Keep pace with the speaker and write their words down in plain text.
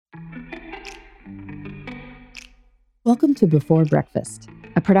Welcome to Before Breakfast,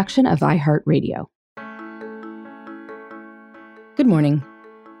 a production of iHeartRadio. Good morning.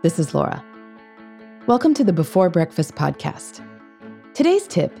 This is Laura. Welcome to the Before Breakfast podcast. Today's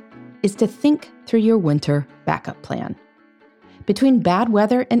tip is to think through your winter backup plan. Between bad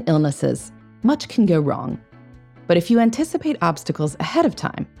weather and illnesses, much can go wrong. But if you anticipate obstacles ahead of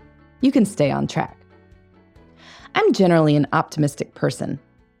time, you can stay on track. I'm generally an optimistic person,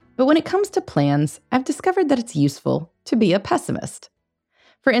 but when it comes to plans, I've discovered that it's useful to be a pessimist.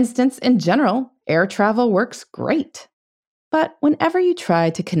 For instance, in general, air travel works great. But whenever you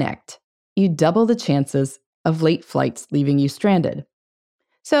try to connect, you double the chances of late flights leaving you stranded.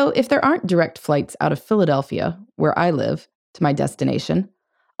 So if there aren't direct flights out of Philadelphia, where I live, to my destination,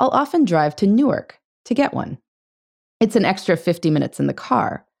 I'll often drive to Newark to get one. It's an extra 50 minutes in the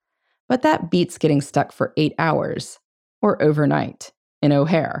car, but that beats getting stuck for 8 hours or overnight in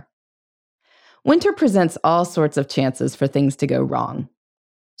O'Hare. Winter presents all sorts of chances for things to go wrong.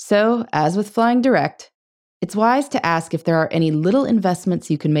 So, as with flying direct, it's wise to ask if there are any little investments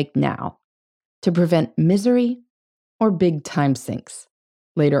you can make now to prevent misery or big time sinks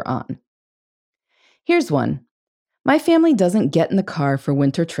later on. Here's one. My family doesn't get in the car for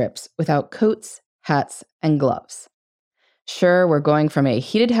winter trips without coats, hats, and gloves. Sure, we're going from a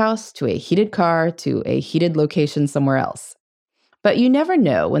heated house to a heated car to a heated location somewhere else. But you never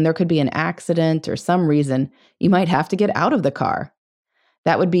know when there could be an accident or some reason you might have to get out of the car.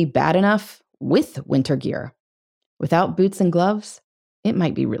 That would be bad enough with winter gear. Without boots and gloves, it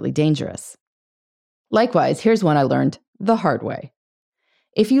might be really dangerous. Likewise, here's one I learned the hard way.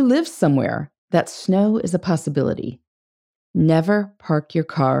 If you live somewhere that snow is a possibility, never park your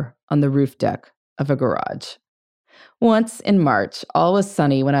car on the roof deck of a garage. Once in March, all was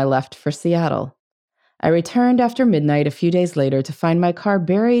sunny when I left for Seattle. I returned after midnight a few days later to find my car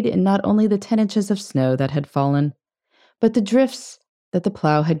buried in not only the 10 inches of snow that had fallen, but the drifts that the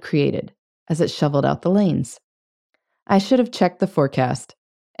plow had created as it shoveled out the lanes. I should have checked the forecast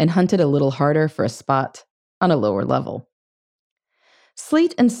and hunted a little harder for a spot on a lower level.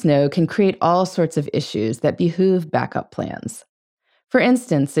 Sleet and snow can create all sorts of issues that behoove backup plans. For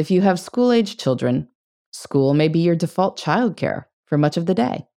instance, if you have school-age children, school may be your default childcare for much of the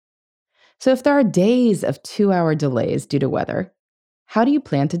day. So if there are days of 2-hour delays due to weather, how do you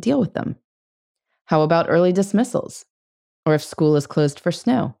plan to deal with them? How about early dismissals? Or if school is closed for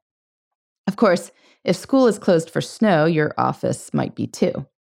snow? Of course, if school is closed for snow, your office might be too.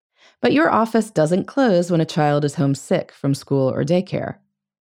 But your office doesn't close when a child is homesick from school or daycare.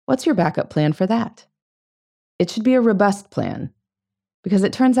 What's your backup plan for that? It should be a robust plan, because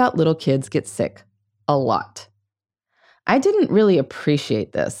it turns out little kids get sick a lot. I didn't really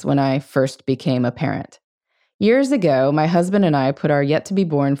appreciate this when I first became a parent. Years ago, my husband and I put our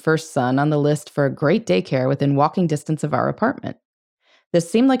yet-to-be-born first son on the list for a great daycare within walking distance of our apartment. This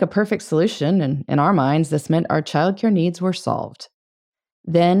seemed like a perfect solution, and in our minds, this meant our childcare needs were solved.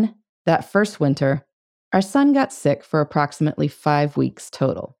 Then, that first winter, our son got sick for approximately 5 weeks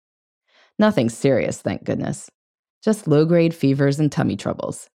total. Nothing serious, thank goodness. Just low-grade fevers and tummy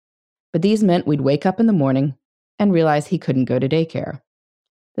troubles. But these meant we'd wake up in the morning and realize he couldn't go to daycare.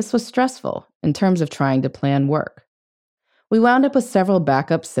 This was stressful in terms of trying to plan work. We wound up with several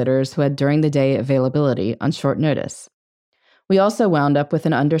backup sitters who had during the day availability on short notice. We also wound up with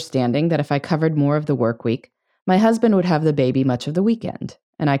an understanding that if I covered more of the work week, my husband would have the baby much of the weekend,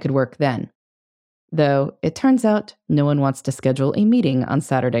 and I could work then. Though it turns out no one wants to schedule a meeting on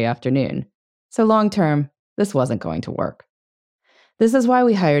Saturday afternoon, so long term, this wasn't going to work. This is why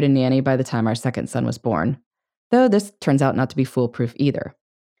we hired a nanny by the time our second son was born, though this turns out not to be foolproof either.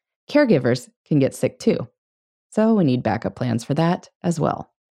 Caregivers can get sick too, so we need backup plans for that as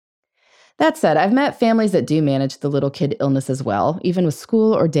well. That said, I've met families that do manage the little kid illness as well, even with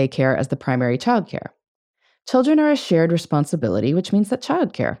school or daycare as the primary childcare. Children are a shared responsibility, which means that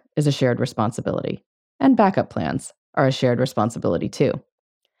childcare is a shared responsibility, and backup plans are a shared responsibility too.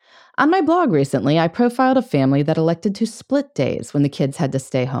 On my blog recently, I profiled a family that elected to split days when the kids had to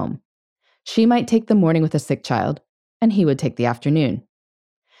stay home. She might take the morning with a sick child, and he would take the afternoon.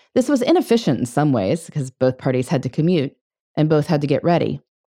 This was inefficient in some ways because both parties had to commute and both had to get ready.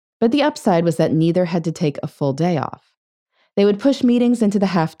 But the upside was that neither had to take a full day off. They would push meetings into the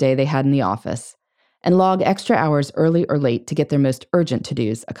half day they had in the office and log extra hours early or late to get their most urgent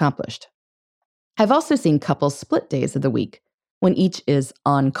to-dos accomplished. I've also seen couples split days of the week when each is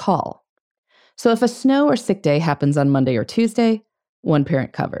on call. So if a snow or sick day happens on Monday or Tuesday, one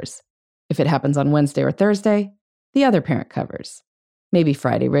parent covers. If it happens on Wednesday or Thursday, the other parent covers. Maybe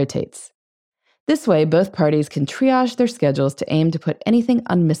Friday rotates. This way, both parties can triage their schedules to aim to put anything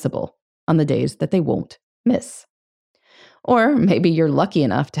unmissable on the days that they won't miss. Or maybe you're lucky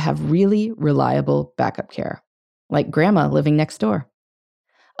enough to have really reliable backup care, like grandma living next door.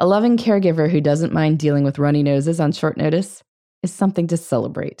 A loving caregiver who doesn't mind dealing with runny noses on short notice is something to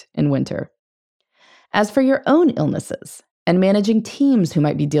celebrate in winter. As for your own illnesses and managing teams who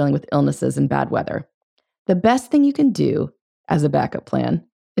might be dealing with illnesses in bad weather, the best thing you can do as a backup plan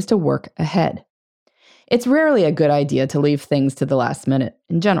is to work ahead. It's rarely a good idea to leave things to the last minute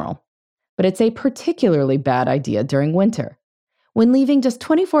in general, but it's a particularly bad idea during winter, when leaving just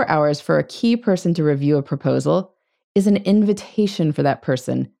 24 hours for a key person to review a proposal is an invitation for that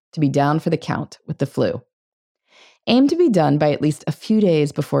person to be down for the count with the flu. Aim to be done by at least a few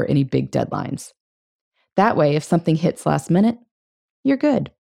days before any big deadlines. That way, if something hits last minute, you're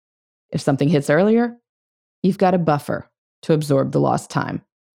good. If something hits earlier, you've got a buffer to absorb the lost time.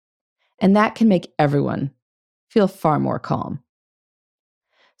 And that can make everyone feel far more calm.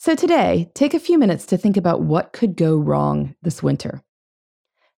 So today, take a few minutes to think about what could go wrong this winter.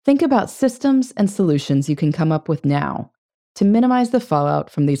 Think about systems and solutions you can come up with now to minimize the fallout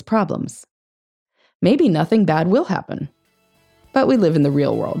from these problems. Maybe nothing bad will happen, but we live in the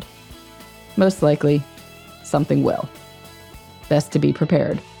real world. Most likely, something will. Best to be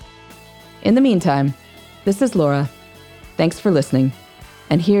prepared. In the meantime, this is Laura. Thanks for listening,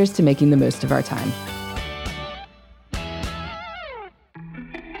 and here's to making the most of our time.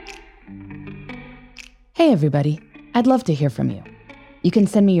 Hey everybody, I'd love to hear from you. You can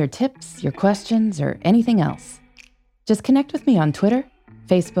send me your tips, your questions, or anything else. Just connect with me on Twitter,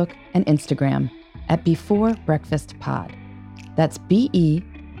 Facebook, and Instagram at Before Breakfast Pod. That's BE,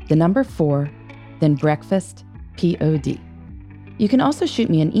 the number 4, then breakfast, POD. You can also shoot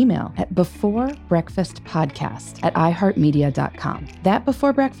me an email at beforebreakfastpodcast@iheartmedia.com. That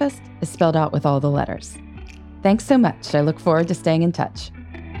Before Breakfast is spelled out with all the letters. Thanks so much. I look forward to staying in touch.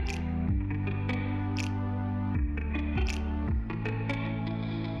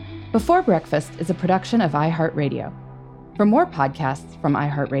 Before Breakfast is a production of iHeartRadio. For more podcasts from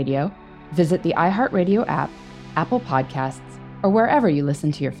iHeartRadio, visit the iHeartRadio app, Apple Podcasts, or wherever you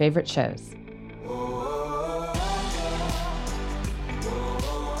listen to your favorite shows.